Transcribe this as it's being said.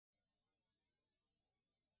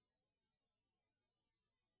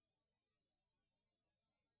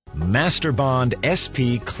Masterbond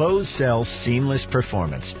SP Closed Cell Seamless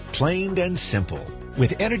Performance, plain and simple.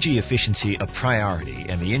 With energy efficiency a priority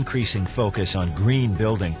and the increasing focus on green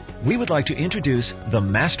building, we would like to introduce the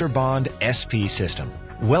Masterbond SP system.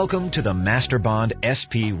 Welcome to the Masterbond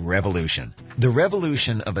SP Revolution, the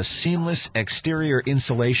revolution of a seamless exterior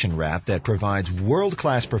insulation wrap that provides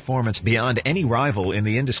world-class performance beyond any rival in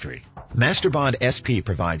the industry. Masterbond SP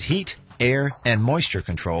provides heat, air, and moisture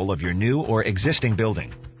control of your new or existing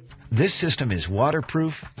building. This system is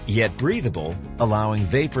waterproof, yet breathable, allowing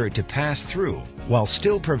vapor to pass through while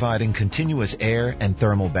still providing continuous air and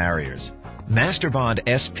thermal barriers. Masterbond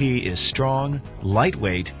SP is strong,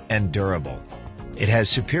 lightweight, and durable. It has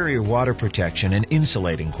superior water protection and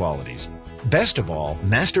insulating qualities. Best of all,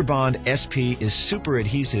 Masterbond SP is super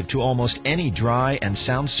adhesive to almost any dry and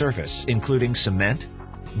sound surface, including cement,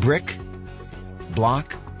 brick,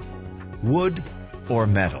 block, wood, or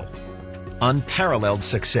metal. Unparalleled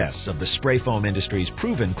success of the spray foam industry's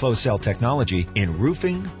proven closed cell technology in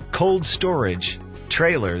roofing, cold storage,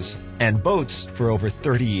 trailers, and boats for over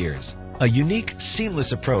 30 years. A unique,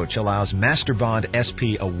 seamless approach allows Masterbond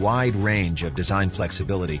SP a wide range of design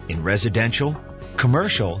flexibility in residential,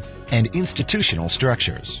 commercial, and institutional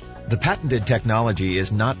structures. The patented technology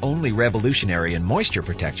is not only revolutionary in moisture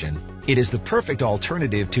protection, it is the perfect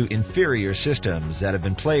alternative to inferior systems that have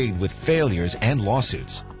been plagued with failures and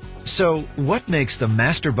lawsuits. So, what makes the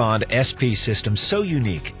Masterbond SP system so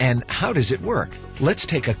unique, and how does it work? Let's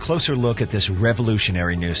take a closer look at this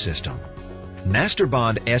revolutionary new system.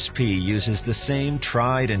 Masterbond SP uses the same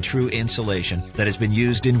tried and true insulation that has been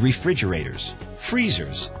used in refrigerators,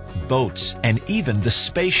 freezers, boats, and even the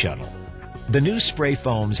space shuttle. The new spray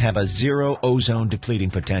foams have a zero ozone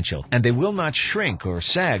depleting potential, and they will not shrink or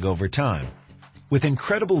sag over time. With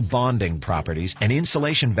incredible bonding properties and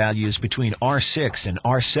insulation values between R6 and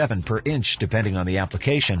R7 per inch depending on the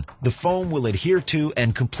application, the foam will adhere to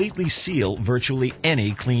and completely seal virtually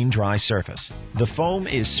any clean, dry surface. The foam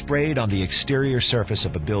is sprayed on the exterior surface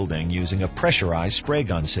of a building using a pressurized spray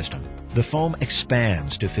gun system. The foam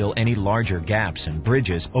expands to fill any larger gaps and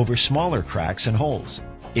bridges over smaller cracks and holes.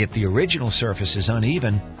 If the original surface is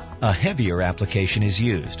uneven, a heavier application is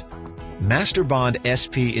used. Masterbond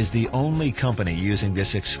SP is the only company using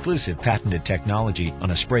this exclusive patented technology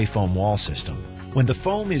on a spray foam wall system. When the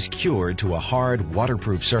foam is cured to a hard,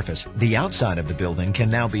 waterproof surface, the outside of the building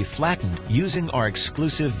can now be flattened using our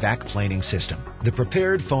exclusive vac planing system. The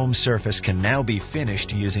prepared foam surface can now be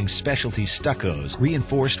finished using specialty stuccos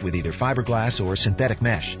reinforced with either fiberglass or synthetic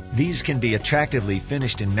mesh. These can be attractively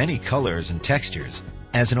finished in many colors and textures.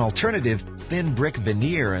 As an alternative, thin brick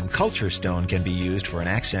veneer and culture stone can be used for an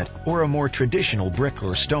accent or a more traditional brick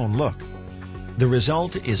or stone look. The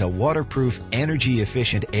result is a waterproof,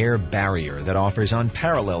 energy-efficient air barrier that offers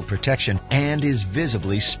unparalleled protection and is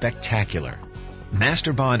visibly spectacular.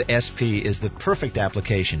 Masterbond SP is the perfect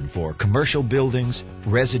application for commercial buildings,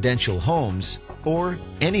 residential homes, or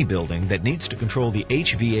any building that needs to control the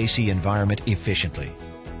HVAC environment efficiently.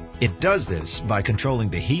 It does this by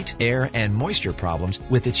controlling the heat, air, and moisture problems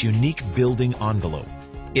with its unique building envelope.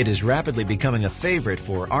 It is rapidly becoming a favorite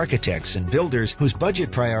for architects and builders whose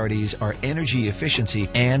budget priorities are energy efficiency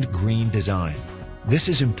and green design. This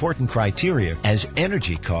is important criteria as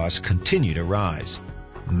energy costs continue to rise.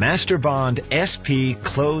 Masterbond SP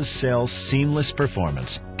Closed Cell Seamless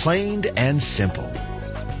Performance, plain and simple.